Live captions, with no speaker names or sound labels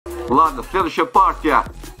Ладно, следующая партия.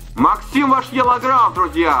 Максим ВАШЬЕ-ЛАГРАВ,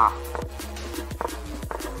 друзья.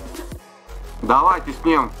 Давайте с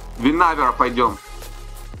ним Винавера пойдем.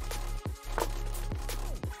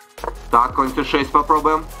 Так, конь c6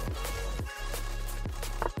 попробуем.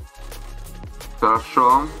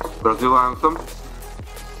 Хорошо. Развиваемся.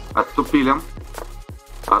 Отступили.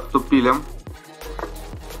 Отступили.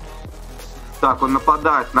 Так, он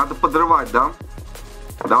нападает. Надо подрывать, да?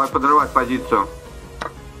 Давай подрывать позицию.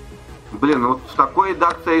 Блин, вот в такой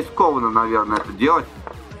редакции рискованно, наверное, это делать.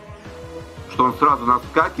 Что он сразу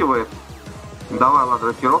наскакивает. Давай, ладно,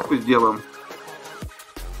 рокировку сделаем.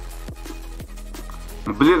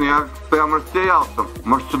 Блин, я прям растерялся.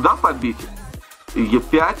 Может, сюда побить? И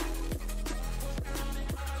Е5.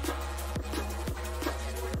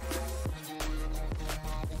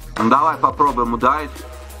 Давай попробуем ударить.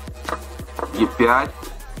 Е5.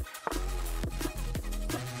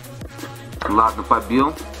 Ладно,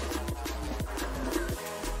 побил.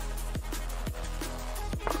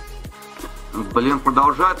 Блин,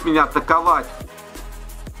 продолжает меня атаковать.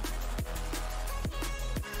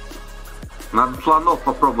 Надо слонов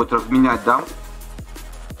попробовать разменять, да?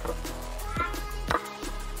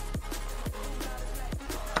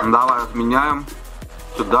 Давай разменяем.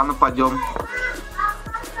 Сюда нападем.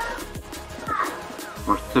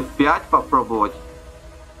 Может, c5 попробовать?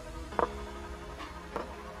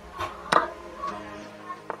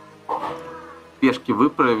 Пешки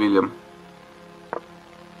выправили.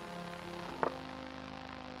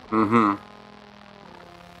 Угу.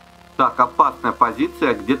 Так, опасная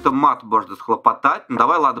позиция. Где-то мат можно схлопотать. Ну,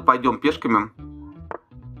 давай, ладно, пойдем пешками.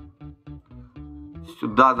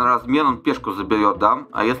 Сюда на размен он пешку заберет, да?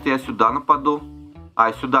 А если я сюда нападу? А,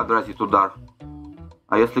 и сюда грозит удар.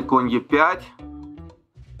 А если конь Е5?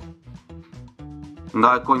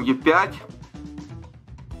 Да, конь Е5.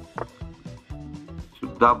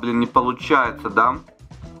 Сюда, блин, не получается, да?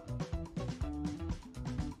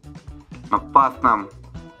 Опасно.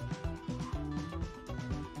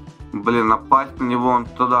 Блин, напасть на него он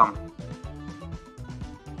туда.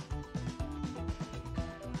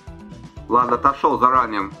 Ладно, отошел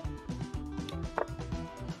заранее.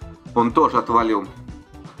 Он тоже отвалил.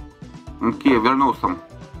 Окей, вернулся.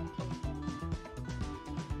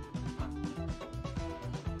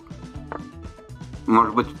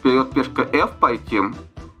 Может быть, вперед пешка F пойти?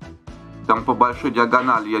 Там по большой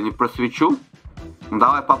диагонали я не просвечу.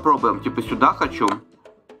 Давай попробуем. Типа сюда хочу.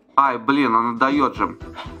 Ай, блин, он отдает же.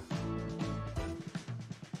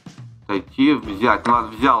 Пойти, взять. Ну,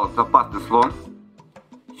 ладно, взял. Это опасный слон.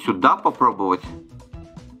 Сюда попробовать.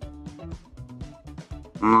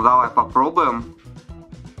 Ну, давай попробуем.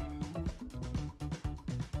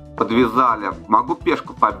 Подвязали. Могу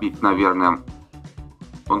пешку побить, наверное.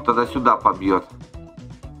 Он тогда сюда побьет.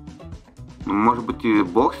 Может быть, и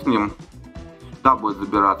бог с ним. Сюда будет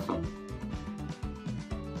забираться.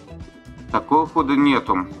 Такого хода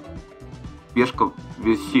нету. Пешка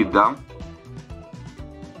висит, да?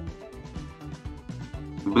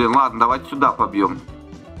 Блин, ладно, давайте сюда побьем.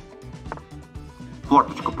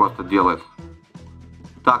 Форточку просто делает.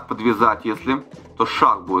 Так, подвязать, если, то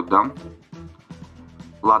шаг будет, да?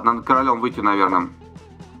 Ладно, надо королем выйти, наверное.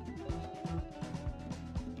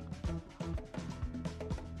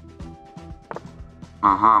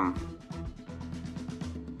 Ага.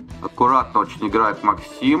 Аккуратно очень играет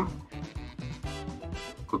Максим.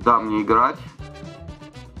 Куда мне играть?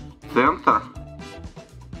 Центр.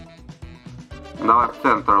 Давай в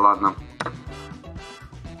центр, ладно.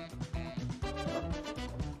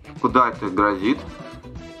 Куда это грозит?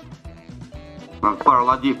 Надо пару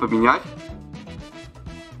ладей поменять.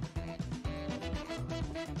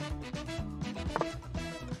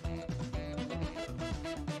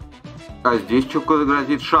 А здесь что-то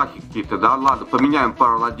грозит, шахи какие-то, да? Ладно, поменяем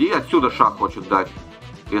пару ладей. Отсюда шах хочет дать.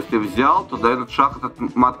 Если взял, то да, этот шах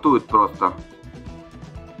этот матует просто.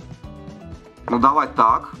 Ну давай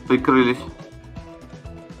так, прикрылись.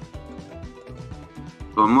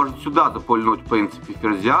 Он может сюда запульнуть, в принципе,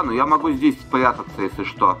 ферзя, но я могу здесь спрятаться, если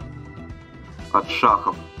что, от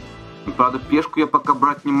шахов. И, правда, пешку я пока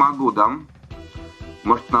брать не могу, да?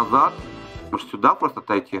 Может назад? Может сюда просто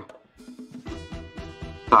отойти?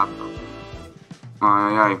 Так.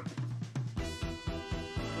 Ай-яй.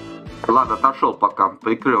 Ладно, отошел пока,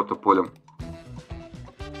 прикрыл это полем.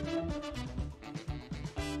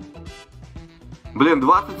 Блин,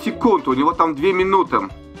 20 секунд, у него там 2 минуты.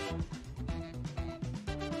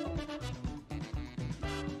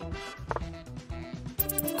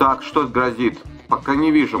 Так, что грозит? Пока не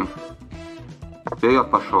вижу. Вперед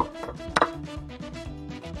пошел.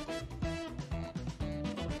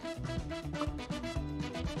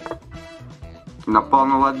 Напал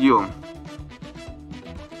на ладью.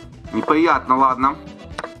 Неприятно, ладно.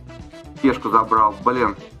 Пешку забрал,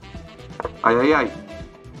 блин. Ай-яй-яй.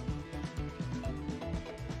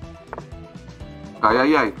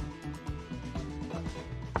 Ай-яй-яй.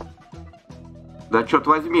 Да черт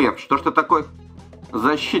возьми, что ж ты такой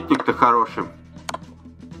защитник-то хороший?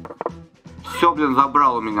 Все, блин,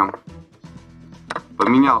 забрал у меня.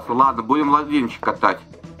 Поменялся. Ладно, будем младенчик катать.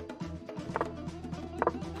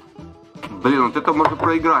 Блин, вот это можно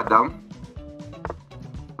проиграть, да?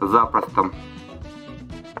 Запросто.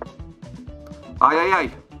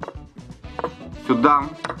 Ай-яй-яй. Сюда.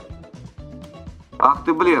 Ах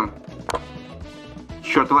ты, блин.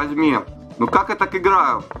 Черт возьми. Ну как я так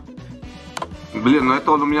играю? Блин, ну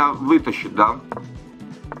это он у меня вытащит, да?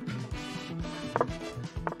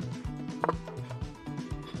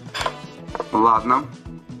 Ладно.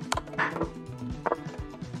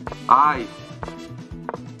 Ай.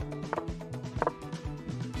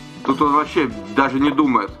 Тут он вообще даже не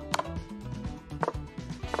думает.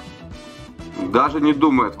 Даже не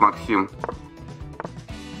думает, Максим.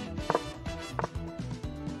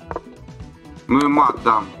 Ну и мат,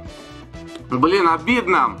 да. Блин,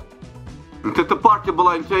 обидно. Вот эта партия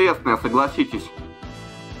была интересная, согласитесь.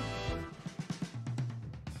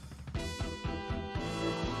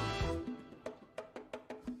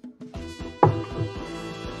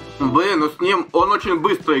 Блин, ну с ним он очень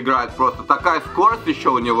быстро играет просто. Такая скорость еще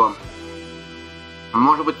у него.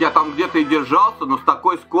 Может быть, я там где-то и держался, но с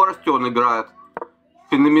такой скоростью он играет.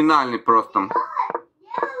 Феноменальный просто.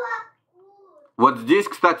 Вот здесь,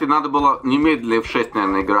 кстати, надо было немедленно F6,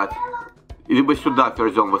 наверное, играть. Либо сюда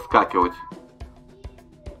ферзем выскакивать.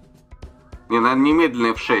 Не, наверное,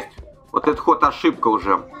 немедленно F6. Вот этот ход ошибка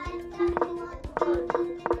уже.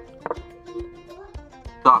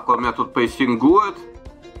 Так, он меня тут прессингует.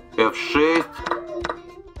 F6.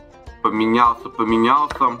 Поменялся,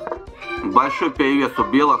 поменялся. Большой перевес у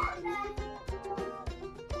белых.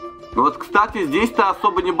 Ну вот, кстати, здесь-то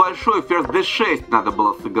особо небольшой. Ферзь D6 надо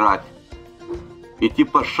было сыграть. И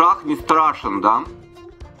типа шах не страшен, да?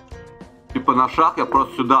 Типа на шах я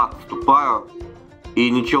просто сюда отступаю. И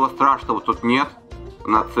ничего страшного тут нет.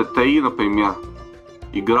 На C3, например.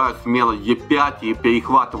 Играю смело E5 и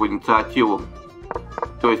перехватываю инициативу.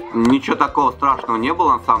 То есть ничего такого страшного не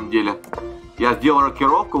было на самом деле. Я сделал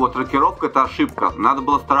рокировку. Вот рокировка — это ошибка. Надо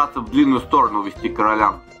было стараться в длинную сторону увести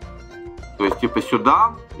короля. То есть типа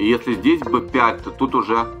сюда. И если здесь B5, то тут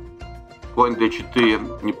уже конь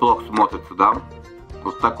D4 неплохо смотрится, да?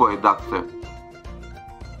 Вот такой редакции.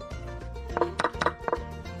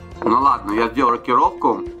 Ну ладно, я сделал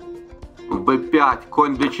рокировку. B5,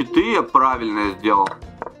 конь D4 правильно я сделал.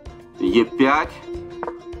 E5.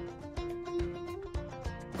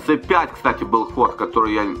 C5, кстати, был ход,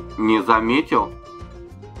 который я не заметил.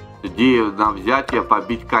 Идея на взятие,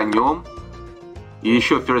 побить конем. И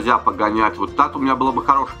еще ферзя погонять. Вот так у меня была бы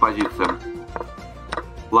хорошая позиция.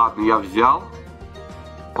 Ладно, я взял.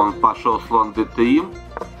 Он пошел слон D3.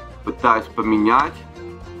 Пытаюсь поменять.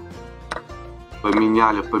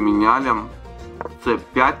 Поменяли, поменяли.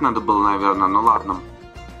 C5 надо было, наверное. Ну ладно.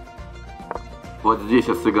 Вот здесь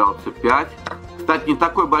я сыграл C5. Кстати, не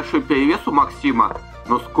такой большой перевес у Максима.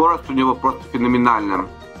 Но скорость у него просто феноменальная.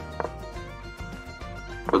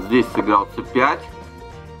 Вот здесь сыграл C5.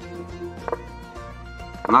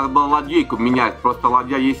 Надо было ладейку менять. Просто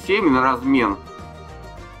ладья E7 и на размен.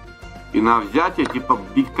 И на взятие, типа,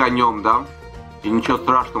 бить конем, да? И ничего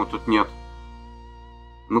страшного тут нет.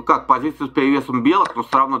 Ну как, позиция с перевесом белых, но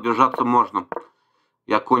все равно держаться можно.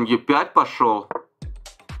 Я конь E5 пошел.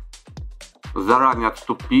 Заранее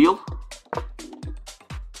отступил.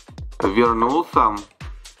 Вернулся.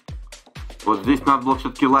 Вот здесь надо было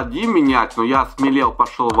все-таки ладьи менять, но я смелел,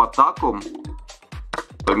 пошел в атаку.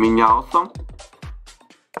 Поменялся.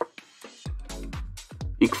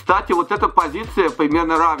 И, кстати, вот эта позиция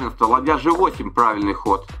примерно равенства. Ладья G8 правильный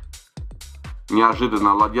ход.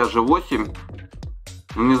 Неожиданно. Ладья G8.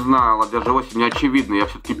 Ну, не знаю, ладья G8 не очевидно. Я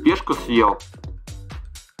все-таки пешку съел.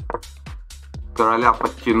 Короля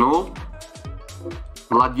подтянул.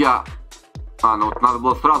 Ладья... А, ну вот надо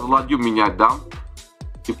было сразу ладью менять, да?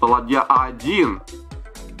 Типа ладья А1.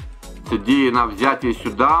 С идеей на взятие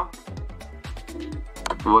сюда.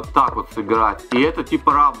 Вот так вот сыграть. И это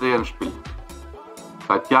типа равный эндшпиль.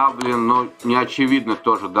 Хотя, блин, ну не очевидно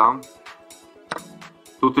тоже, да?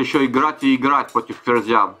 Тут еще играть и играть против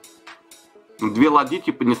ферзя. Две ладьи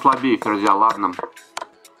типа не слабее ферзя, ладно.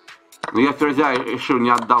 Но я ферзя решил не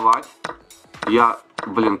отдавать. Я,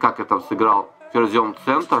 блин, как я там сыграл? Ферзем в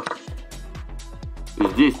центр.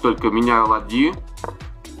 Здесь только меняю ладьи.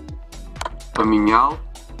 Поменял.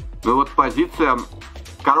 Ну вот позиция.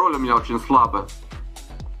 Король у меня очень слабый.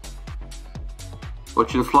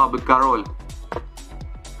 Очень слабый король.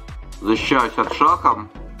 Защищаюсь от шахом.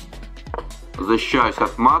 Защищаюсь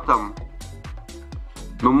от матом.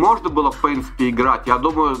 Ну, можно было, в принципе, играть. Я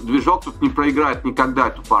думаю, движок тут не проиграет никогда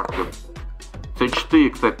эту партию.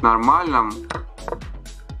 c4, кстати, нормально.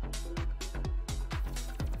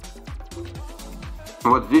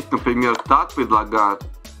 Вот здесь, например, так предлагают.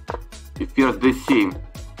 И ферзь d7.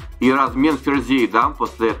 И размен ферзей, да,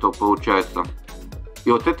 после этого получается.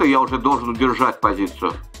 И вот это я уже должен удержать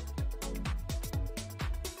позицию.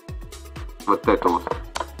 Вот это вот.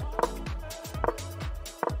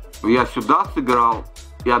 Я сюда сыграл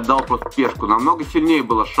и отдал просто пешку. Намного сильнее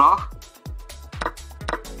было шах.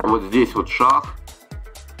 Вот здесь вот шах.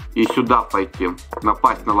 И сюда пойти.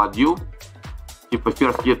 Напасть на ладью. Типа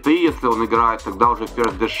ферзь e3, если он играет, тогда уже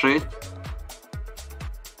ферзь d6.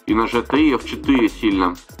 И на g3 f4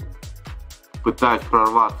 сильно. Пытаюсь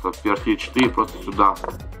прорваться. Ферзь e4 просто сюда.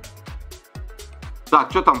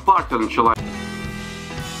 Так, что там партия началась?